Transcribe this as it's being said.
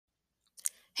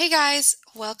Hey guys,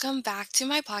 welcome back to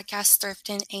my podcast,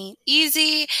 Thriftin' Ain't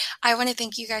Easy. I want to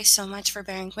thank you guys so much for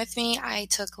bearing with me. I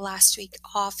took last week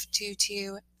off due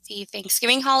to the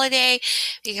Thanksgiving holiday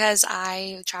because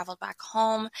I traveled back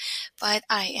home, but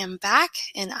I am back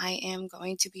and I am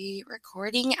going to be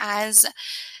recording as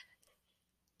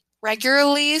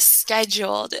regularly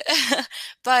scheduled.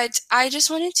 But I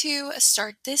just wanted to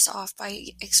start this off by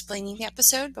explaining the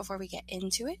episode before we get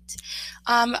into it.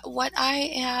 What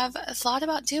I have thought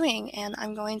about doing, and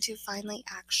I'm going to finally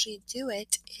actually do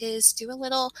it, is do a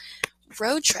little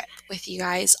road trip with you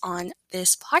guys on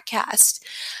this podcast.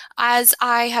 As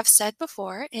I have said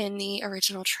before in the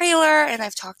original trailer, and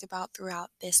I've talked about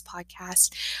throughout this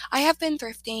podcast, I have been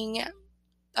thrifting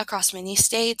across many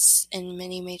states, in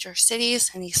many major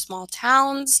cities, many small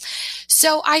towns.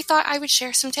 So I thought I would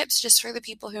share some tips just for the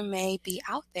people who may be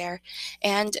out there.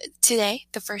 And today,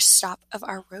 the first stop of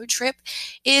our road trip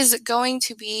is going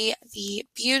to be the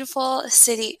beautiful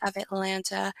city of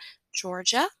Atlanta,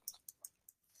 Georgia.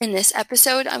 In this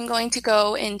episode, I'm going to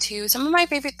go into some of my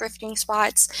favorite thrifting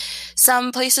spots,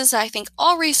 some places that I think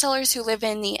all resellers who live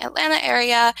in the Atlanta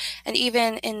area and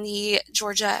even in the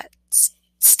Georgia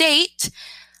state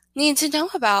need to know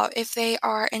about if they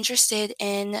are interested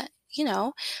in,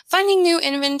 finding new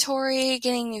inventory,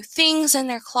 getting new things in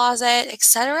their closet,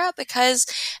 etc. Because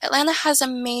Atlanta has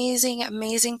amazing,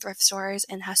 amazing thrift stores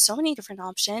and has so many different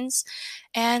options.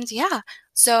 And yeah,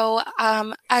 so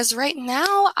as right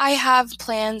now, I have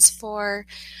plans for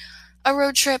a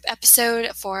road trip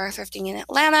episode for thrifting in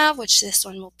Atlanta, which this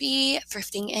one will be,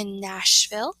 thrifting in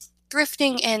Nashville,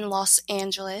 thrifting in Los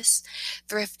Angeles,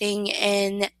 thrifting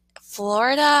in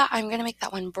Florida. I'm going to make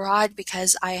that one broad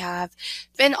because I have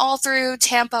been all through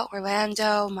Tampa,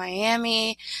 Orlando,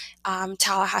 Miami,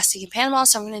 Tallahassee, and Panama.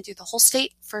 So I'm going to do the whole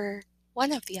state for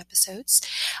one of the episodes.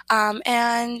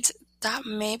 And that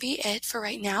may be it for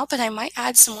right now, but I might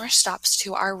add some more stops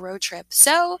to our road trip.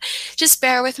 So just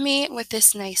bear with me with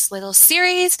this nice little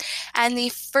series. And the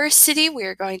first city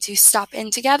we're going to stop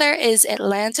in together is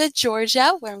Atlanta,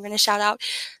 Georgia, where I'm going to shout out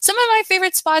some of my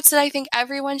favorite spots that I think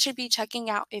everyone should be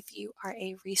checking out if you are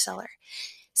a reseller.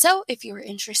 So if you are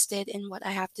interested in what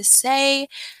I have to say,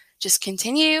 just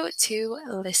continue to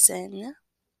listen.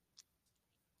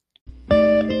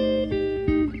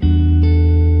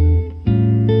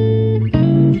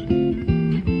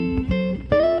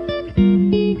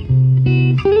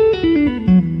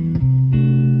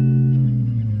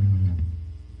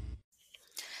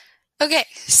 Okay,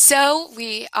 so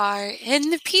we are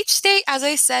in the Peach State, as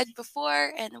I said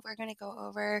before, and we're going to go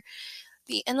over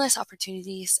the endless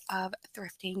opportunities of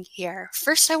thrifting here.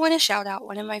 First, I want to shout out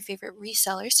one of my favorite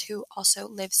resellers who also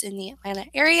lives in the Atlanta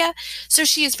area. So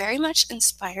she is very much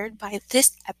inspired by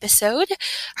this episode.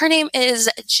 Her name is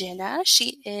Jenna.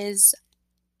 She is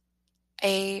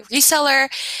a reseller,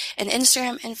 an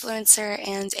Instagram influencer,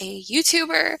 and a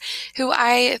YouTuber who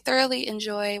I thoroughly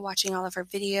enjoy watching all of her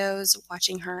videos,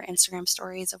 watching her Instagram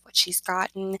stories of what she's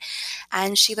gotten.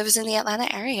 And she lives in the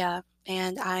Atlanta area,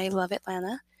 and I love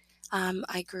Atlanta.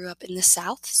 I grew up in the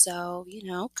South, so,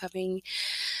 coming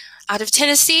out of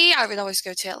Tennessee, I would always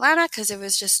go to Atlanta because it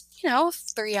was just, a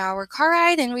 3-hour car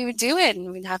ride and we would do it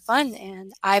and we'd have fun.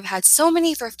 And I've had so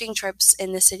many thrifting trips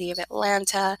in the city of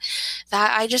Atlanta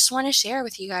that I just want to share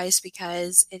with you guys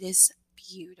because it is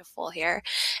beautiful here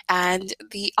and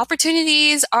the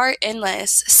opportunities are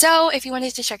endless. So if you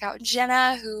wanted to check out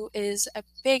Jenna, who is a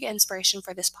big inspiration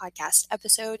for this podcast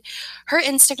episode, her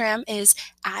Instagram is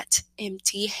at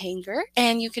Empty Hanger,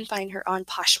 and you can find her on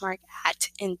Poshmark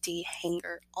at Empty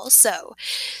Hanger also.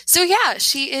 So yeah,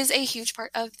 she is a huge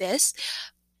part of this,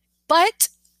 but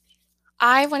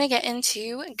I want to get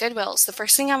into Goodwills. The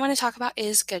first thing I want to talk about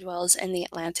is Goodwills in the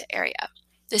Atlanta area.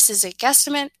 This is a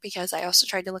guesstimate because I also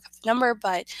tried to look up the number,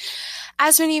 but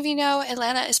as many of you know,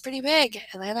 Atlanta is pretty big.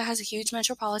 Atlanta has a huge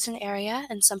metropolitan area,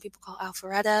 and some people call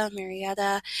Alpharetta,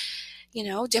 Marietta,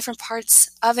 different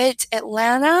parts of it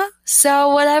Atlanta.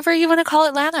 So whatever you want to call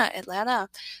Atlanta.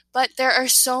 But there are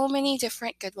so many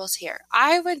different Goodwills here.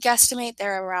 I would guesstimate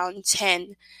there are around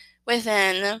 10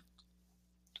 within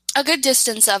a good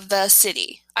distance of the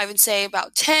city. I would say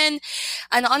about 10.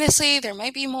 And honestly, there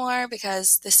might be more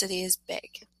because the city is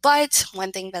big. But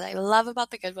one thing that I love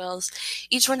about the Goodwills,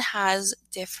 each one has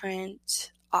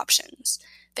different options.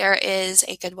 There is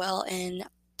a Goodwill in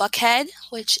Buckhead,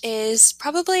 which is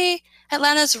probably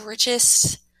Atlanta's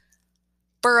richest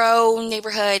borough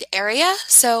neighborhood area.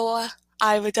 So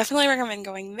I would definitely recommend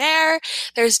going there.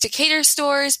 There's Decatur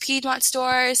stores, Piedmont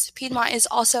stores. Piedmont is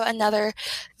also another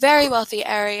very wealthy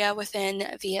area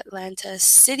within the Atlanta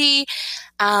city.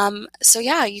 So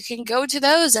yeah, you can go to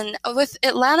those. And with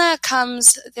Atlanta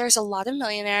comes, there's a lot of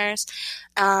millionaires.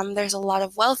 There's a lot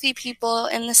of wealthy people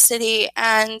in the city,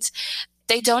 and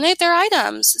they donate their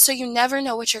items. So you never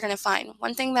know what you're going to find.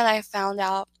 One thing that I found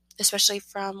out, especially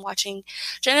from watching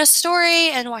Jenna's story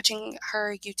and watching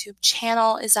her YouTube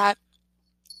channel, is that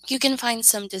you can find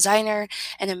some designer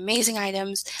and amazing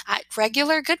items at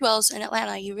regular Goodwills in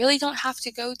Atlanta. You really don't have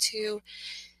to go to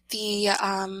the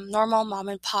normal mom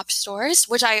and pop stores,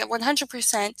 which I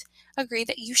 100% agree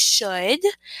that you should.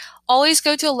 Always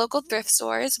go to a local thrift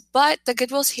stores, but the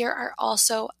Goodwills here are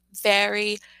also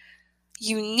very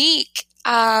unique.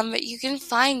 You can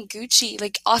find Gucci,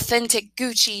 like authentic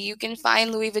Gucci. You can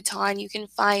find Louis Vuitton. You can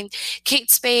find Kate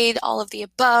Spade, all of the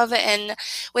above. And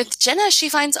with Jenna, she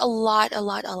finds a lot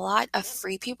of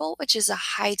Free People, which is a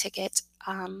high ticket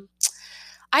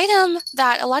item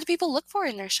that a lot of people look for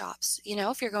in their shops. You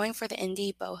know, if you're going for the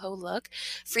indie boho look,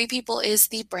 Free People is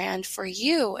the brand for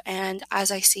you. And as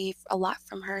I see a lot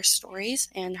from her stories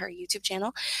and her YouTube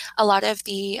channel, a lot of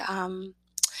the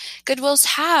Goodwills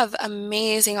have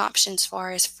amazing options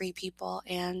for as Free People,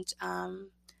 and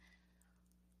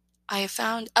I have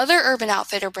found other Urban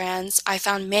Outfitter brands. I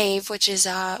found Maeve, which is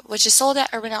sold at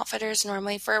Urban Outfitters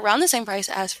normally for around the same price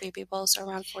as Free People, so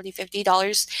around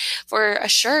 $40-50 for a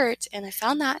shirt. And I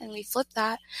found that, and we flipped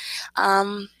that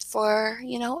for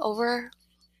over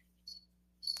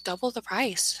double the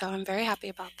price. So I'm very happy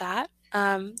about that.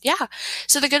 Yeah,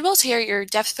 so the Goodwills here, you're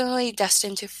definitely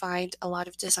destined to find a lot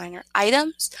of designer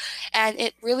items, and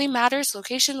it really matters.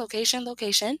 Location.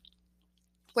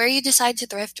 Where you decide to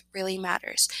thrift really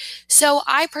matters. So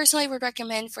I personally would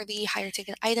recommend for the higher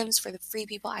ticket items, for the Free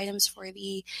People items, for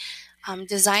the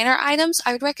designer items,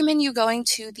 I would recommend you going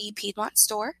to the Piedmont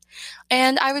store,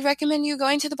 and I would recommend you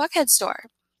going to the Buckhead store.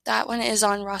 That one is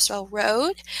on Roswell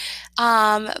Road.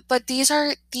 But these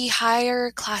are the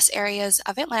higher class areas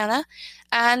of Atlanta,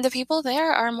 and the people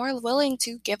there are more willing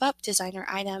to give up designer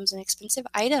items and expensive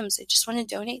items. They just want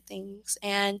to donate things,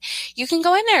 and you can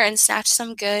go in there and snatch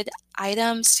some good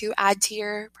items to add to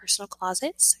your personal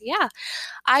closet. So yeah,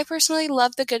 I personally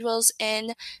love the Goodwills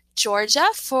in Georgia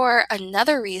for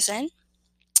another reason.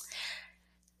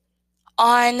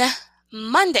 On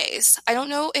Mondays, I don't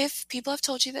know if people have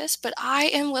told you this, but I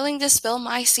am willing to spill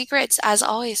my secrets. As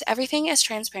always, everything is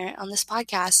transparent on this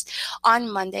podcast. On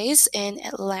Mondays in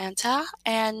Atlanta,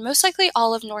 and most likely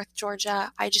all of North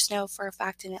Georgia, I just know for a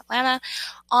fact in Atlanta,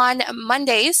 on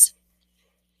Mondays,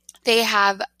 they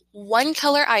have one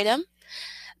color item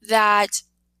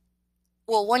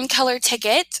one color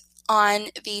ticket on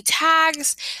the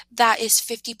tags that is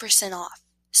 50% off.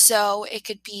 So it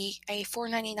could be a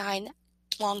 $4.99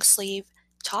 long sleeve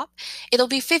top. It'll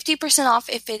be 50% off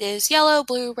if it is yellow,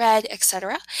 blue, red,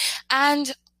 etc.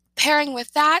 And pairing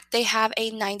with that, they have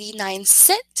a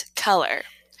 99-cent color.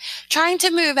 Trying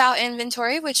to move out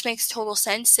inventory, which makes total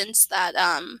sense since that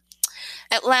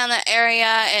Atlanta area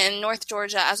and North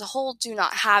Georgia as a whole do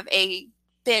not have a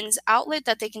bins outlet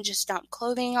that they can just dump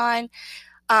clothing on.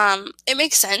 It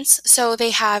makes sense. So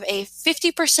they have a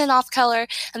 50% off color,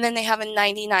 and then they have a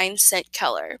 99-cent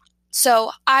color.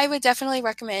 So I would definitely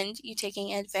recommend you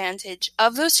taking advantage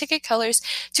of those ticket colors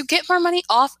to get more money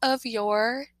off of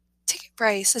your ticket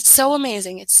price. It's so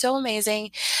amazing. It's so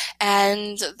amazing.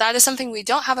 And that is something we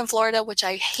don't have in Florida, which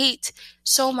I hate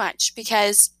so much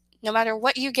because no matter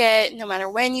what you get, no matter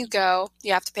when you go,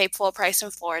 you have to pay full price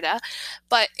in Florida.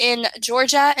 But in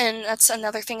Georgia, and that's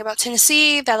another thing about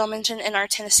Tennessee that I'll mention in our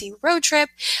Tennessee road trip,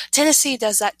 Tennessee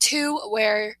does that too,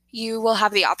 where you will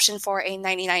have the option for a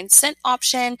 99-cent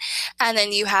option, and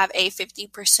then you have a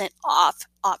 50% off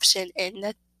option in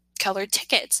the colored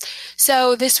tickets.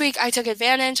 So this week I took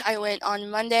advantage. I went on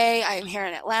Monday. I am here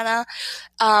in Atlanta.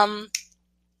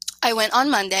 I went on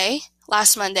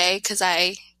last Monday, because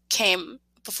I came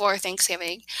before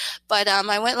Thanksgiving. But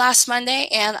I went last Monday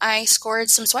and I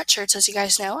scored some sweatshirts. As you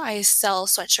guys know, I sell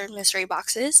sweatshirt mystery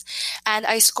boxes, and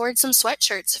I scored some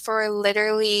sweatshirts for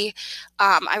literally,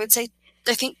 I would say,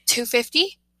 I think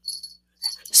 $250.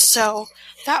 So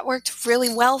that worked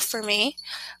really well for me,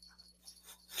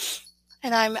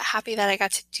 and I'm happy that I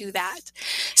got to do that.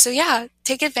 So yeah,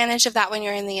 take advantage of that when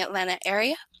you're in the Atlanta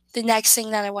area. The next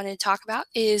thing that I wanted to talk about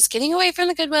is getting away from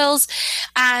the Goodwills,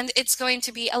 and it's going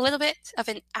to be a little bit of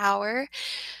an hour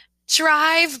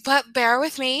drive, but bear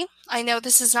with me. I know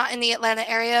this is not in the Atlanta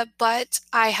area, but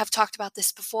I have talked about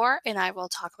this before, and I will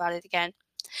talk about it again.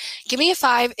 Gimme a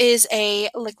Five is a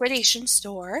liquidation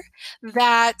store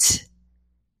that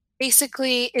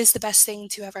basically is the best thing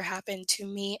to ever happen to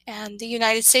me and the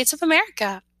United States of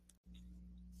America.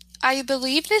 I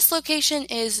believe this location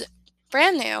is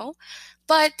brand new,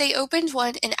 but they opened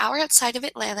one an hour outside of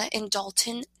Atlanta in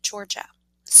Dalton, Georgia.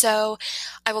 So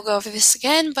I will go over this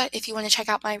again, but if you want to check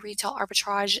out my retail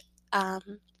arbitrage um,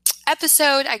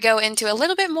 episode, I go into a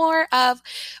little bit more of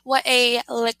what a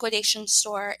liquidation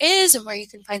store is and where you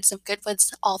can find some good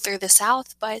ones all through the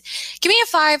South. But Gimme a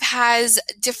Five has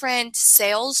different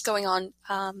sales going on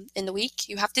in the week.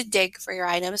 You have to dig for your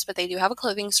items, but they do have a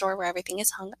clothing store where everything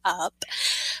is hung up.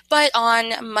 But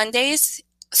on Mondays,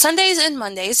 Sundays and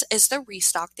Mondays is the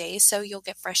restock day, so you'll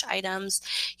get fresh items.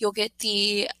 You'll get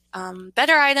the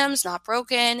better items, not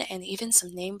broken, and even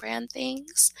some name brand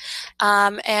things.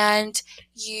 And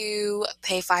you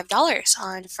pay $5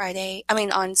 on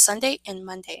on Sunday and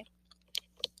Monday.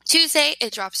 Tuesday,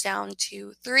 it drops down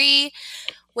to $3.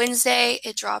 Wednesday,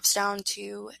 it drops down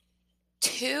to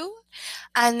 $2.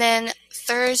 And then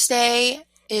Thursday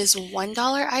is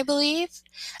 $1, I believe.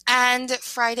 And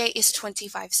Friday is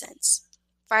 25 cents.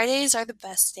 Fridays are the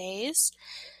best days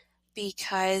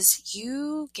because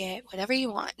you get whatever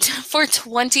you want for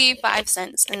 25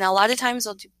 cents. And a lot of times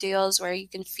they'll do deals where you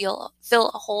can fill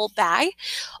a whole bag,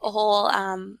 a whole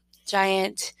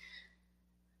giant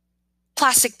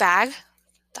plastic bag.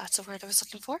 That's the word I was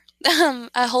looking for.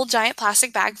 A whole giant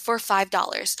plastic bag for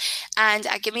 $5. And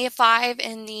at Gimme a Five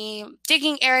in the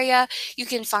digging area, you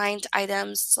can find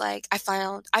items like I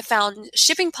found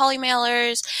shipping poly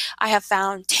mailers, I have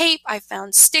found tape, I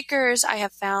found stickers, I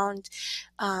have found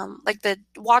like the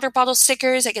water bottle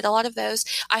stickers. I get a lot of those.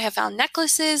 I have found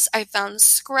necklaces, I found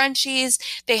scrunchies.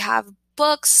 They have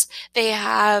books. They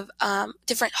have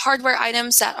different hardware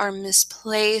items that are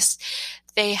misplaced.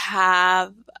 They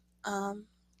have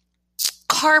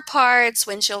car parts,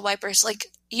 windshield wipers, like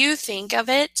you think of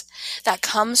it, that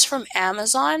comes from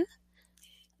Amazon,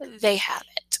 they have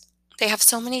it. They have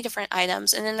so many different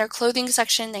items. And in their clothing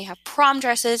section, they have prom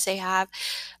dresses, they have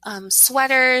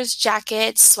sweaters,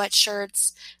 jackets,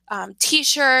 sweatshirts,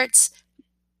 t-shirts,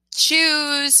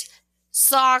 shoes,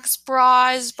 socks,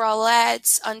 bras,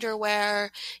 bralettes,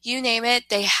 underwear, you name it,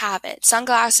 they have it.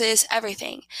 Sunglasses,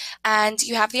 everything. And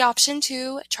you have the option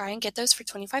to try and get those for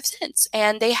 25 cents.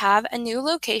 And they have a new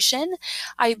location.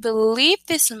 I believe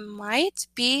this might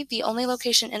be the only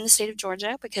location in the state of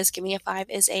Georgia because Gimme a Five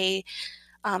is a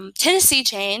Tennessee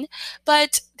chain,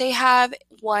 but they have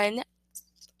one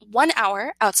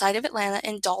hour outside of Atlanta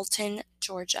in Dalton,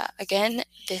 Georgia. Again,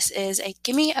 this is a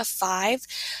Gimme a Five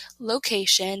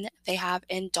location they have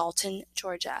in Dalton,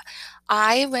 Georgia.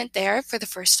 I went there for the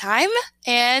first time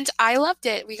and I loved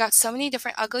it. We got so many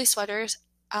different ugly sweaters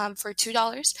for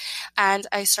 $2, and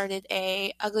I started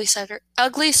a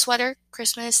ugly sweater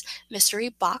Christmas mystery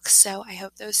box. So I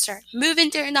hope those start moving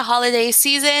during the holiday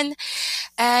season.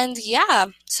 And yeah,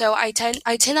 so I 10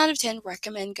 out of 10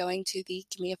 recommend going to the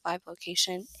Gimme a Five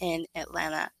location in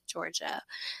Atlanta, Georgia.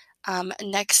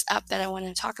 Next up that I want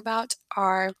to talk about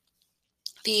are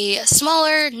the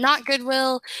smaller, not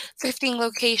Goodwill, thrifting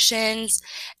locations,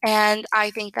 and I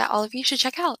think that all of you should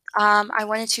check out. I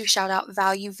wanted to shout out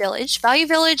Value Village. Value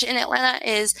Village in Atlanta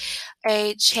is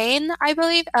a chain, I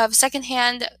believe, of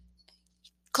secondhand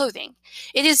clothing.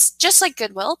 It is just like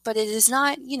Goodwill, but it is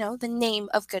not, the name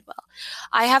of Goodwill.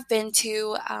 I have been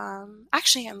to,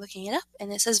 actually, I'm looking it up,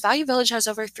 and it says Value Village has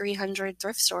over 300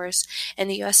 thrift stores in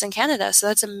the US and Canada, so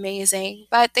that's amazing.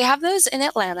 But they have those in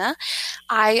Atlanta.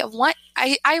 I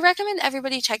recommend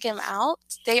everybody check them out.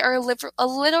 They are they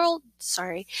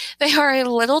are a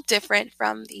little different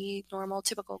from the normal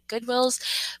typical Goodwills,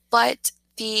 but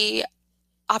the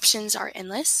options are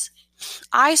endless.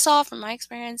 I saw from my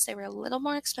experience they were a little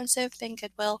more expensive than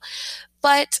Goodwill,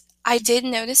 but I did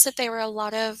notice that there were a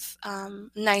lot of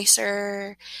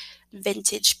nicer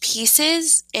vintage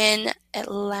pieces in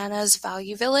Atlanta's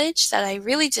Value Village that I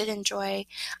really did enjoy.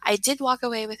 I did walk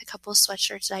away with a couple of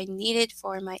sweatshirts that I needed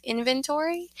for my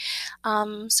inventory.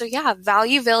 So yeah,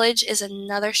 Value Village is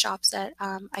another shop that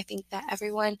I think that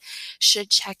everyone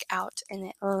should check out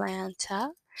in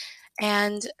Atlanta.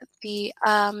 And the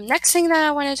next thing that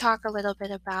I want to talk a little bit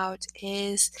about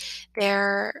is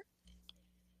they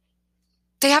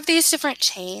have these different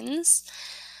chains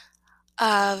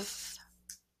of,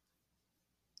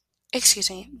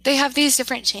 they have these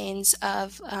different chains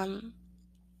of,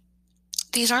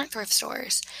 these aren't thrift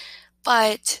stores,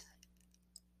 but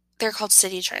they're called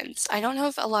City Trends. I don't know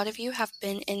if a lot of you have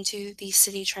been into the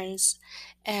City Trends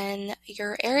in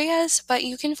your areas, but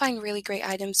you can find really great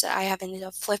items that I have ended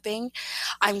up flipping.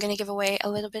 I'm going to give away a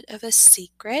little bit of a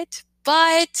secret,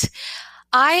 but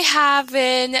I have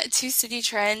been to City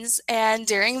Trends and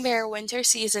during their winter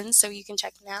season, so you can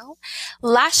check now.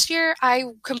 Last year, I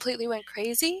completely went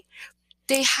crazy.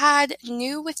 They had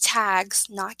new with tags,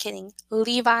 not kidding,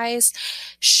 Levi's,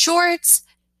 shorts,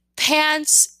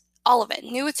 pants, all of it,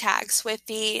 new with tags with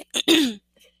the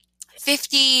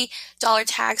 $50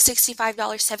 tags, $65,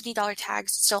 $70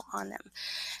 tags still on them.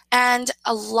 And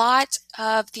a lot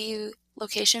of the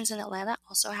locations in Atlanta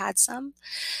also had some,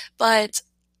 but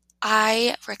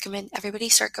I recommend everybody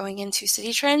start going into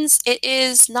City Trends. It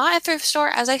is not a thrift store,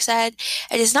 as I said.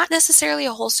 It is not necessarily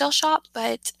a wholesale shop,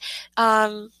 but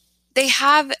they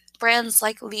have brands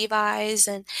like Levi's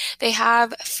and they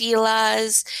have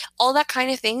Fila's, all that kind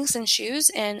of things and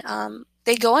shoes, and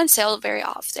they go on sale very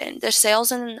often. The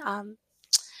sales in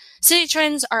City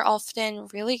Trends are often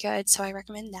really good, so I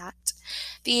recommend that.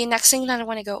 The next thing that I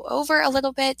want to go over a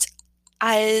little bit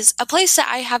is a place that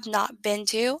I have not been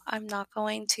to. I'm not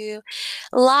going to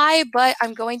lie, but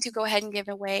I'm going to go ahead and give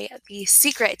away the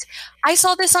secret. I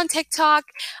saw this on TikTok.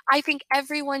 I think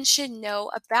everyone should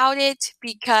know about it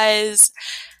because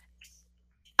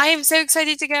I am so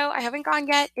excited to go. I haven't gone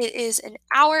yet. It is an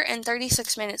hour and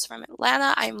 36 minutes from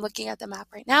Atlanta. I'm looking at the map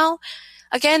right now.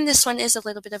 Again, this one is a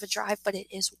little bit of a drive, but it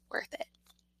is worth it.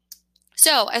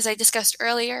 So, as I discussed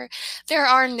earlier, there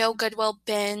are no Goodwill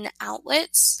bin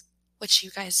outlets, which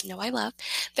you guys know I love.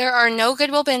 There are no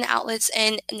Goodwill bin outlets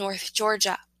in North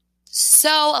Georgia. So,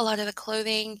 a lot of the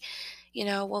clothing,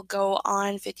 will go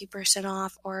on 50%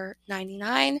 off or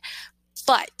 99,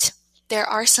 but there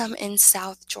are some in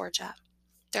South Georgia.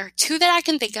 There are two that I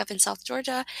can think of in South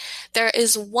Georgia. There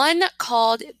is one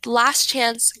called Last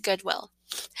Chance Goodwill.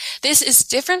 This is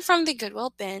different from the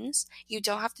Goodwill bins. You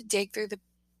don't have to dig through the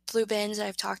blue bins that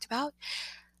I've talked about,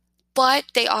 but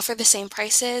they offer the same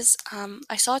prices.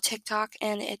 I saw a TikTok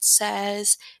and it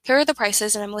says, here are the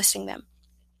prices, and I'm listing them.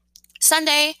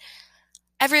 Sunday,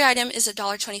 every item is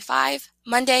 $1.25.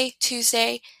 Monday,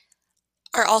 Tuesday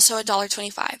are also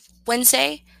 $1.25.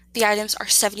 Wednesday, the items are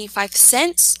 75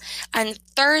 cents. And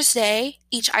Thursday,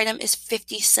 each item is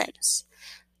 50 cents.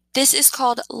 This is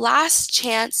called Last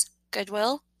Chance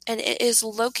Goodwill, and it is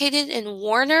located in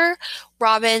Warner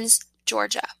Robins,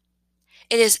 Georgia.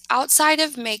 It is outside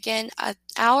of Macon, an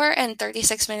hour and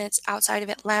 36 minutes outside of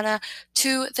Atlanta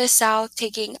to the south,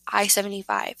 taking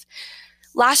I-75.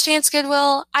 Last Chance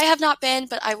Goodwill, I have not been,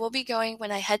 but I will be going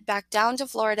when I head back down to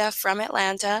Florida from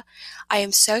Atlanta. I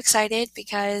am so excited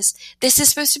because this is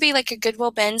supposed to be like a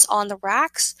Goodwill bins on the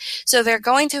racks. So they're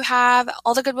going to have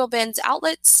all the Goodwill bins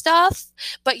outlet stuff,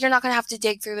 but you're not going to have to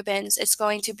dig through the bins. It's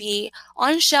going to be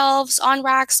on shelves, on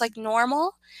racks like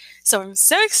normal. So I'm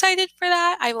so excited for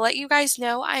that. I will let you guys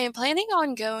know. I am planning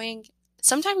on going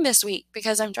sometime this week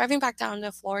because I'm driving back down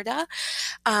to Florida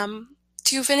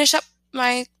to finish up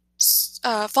my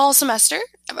fall semester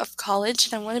of college,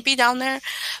 and I want to be down there,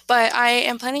 but I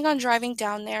am planning on driving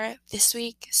down there this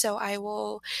week, so I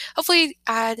will hopefully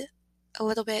add a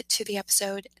little bit to the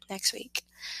episode next week.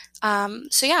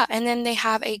 So yeah, and then they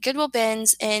have a Goodwill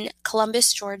Bins in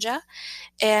Columbus, Georgia,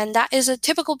 and that is a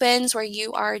typical bins where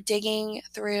you are digging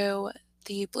through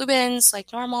the blue bins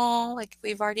like normal, like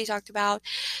we've already talked about.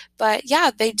 But yeah,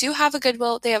 they do have a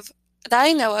Goodwill. They have, that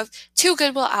I know of, two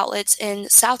Goodwill outlets in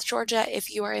South Georgia.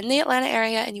 If you are in the Atlanta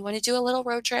area and you want to do a little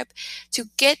road trip to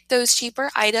get those cheaper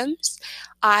items,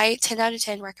 I 10 out of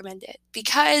 10 recommend it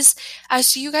because,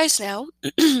 as you guys know,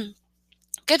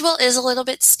 Goodwill is a little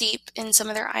bit steep in some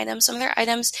of their items. Some of their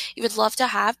items you would love to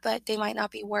have, but they might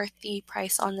not be worth the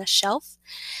price on the shelf.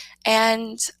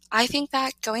 And I think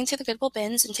that going to the Goodwill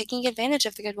bins and taking advantage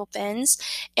of the Goodwill bins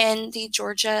in the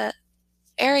Georgia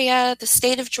area, the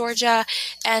state of Georgia,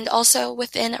 and also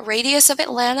within a radius of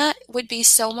Atlanta would be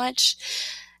so much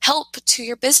help to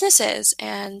your businesses.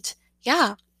 And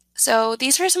yeah, so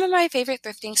these are some of my favorite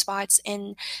thrifting spots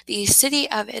in the city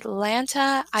of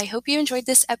Atlanta. I hope you enjoyed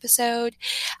this episode.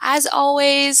 As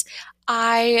always,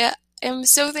 I am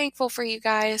so thankful for you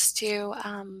guys to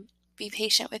be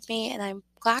patient with me, and I'm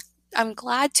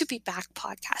glad to be back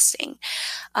podcasting.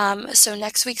 So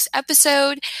next week's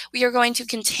episode, we are going to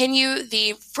continue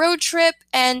the road trip,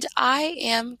 and I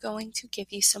am going to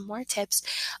give you some more tips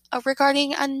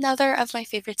regarding another of my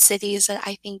favorite cities that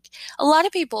I think a lot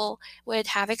of people would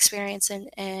have experience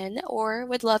in or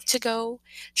would love to go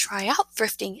try out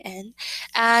thrifting in.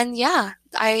 And yeah,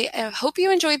 I hope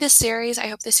you enjoyed this series. I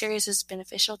hope this series is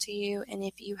beneficial to you. And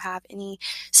if you have any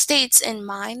states in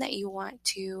mind that you want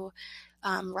to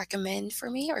recommend for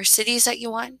me, or cities that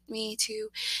you want me to,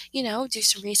 do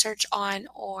some research on,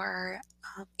 or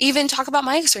even talk about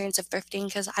my experience of thrifting,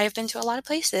 because I have been to a lot of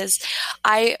places.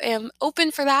 I am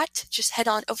open for that. Just head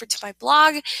on over to my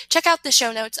blog, check out the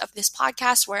show notes of this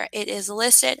podcast where it is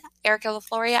listed,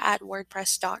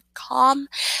 ericalafloria@wordpress.com,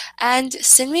 and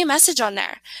send me a message on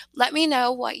there. Let me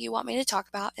know what you want me to talk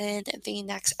about in the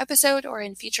next episode or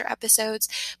in future episodes.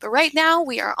 But right now,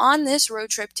 we are on this road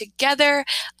trip together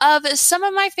of some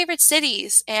of my favorite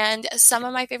cities and some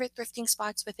of my favorite thrifting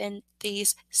spots within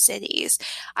these cities.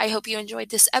 I hope you enjoyed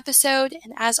this episode.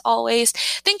 And as always,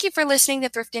 thank you for listening to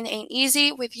Thrifting Ain't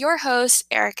Easy with your host,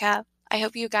 Erica. I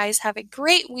hope you guys have a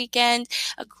great weekend,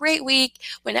 a great week.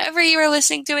 Whenever you are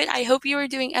listening to it, I hope you are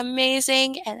doing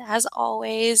amazing. And as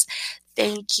always,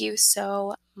 thank you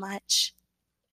so much.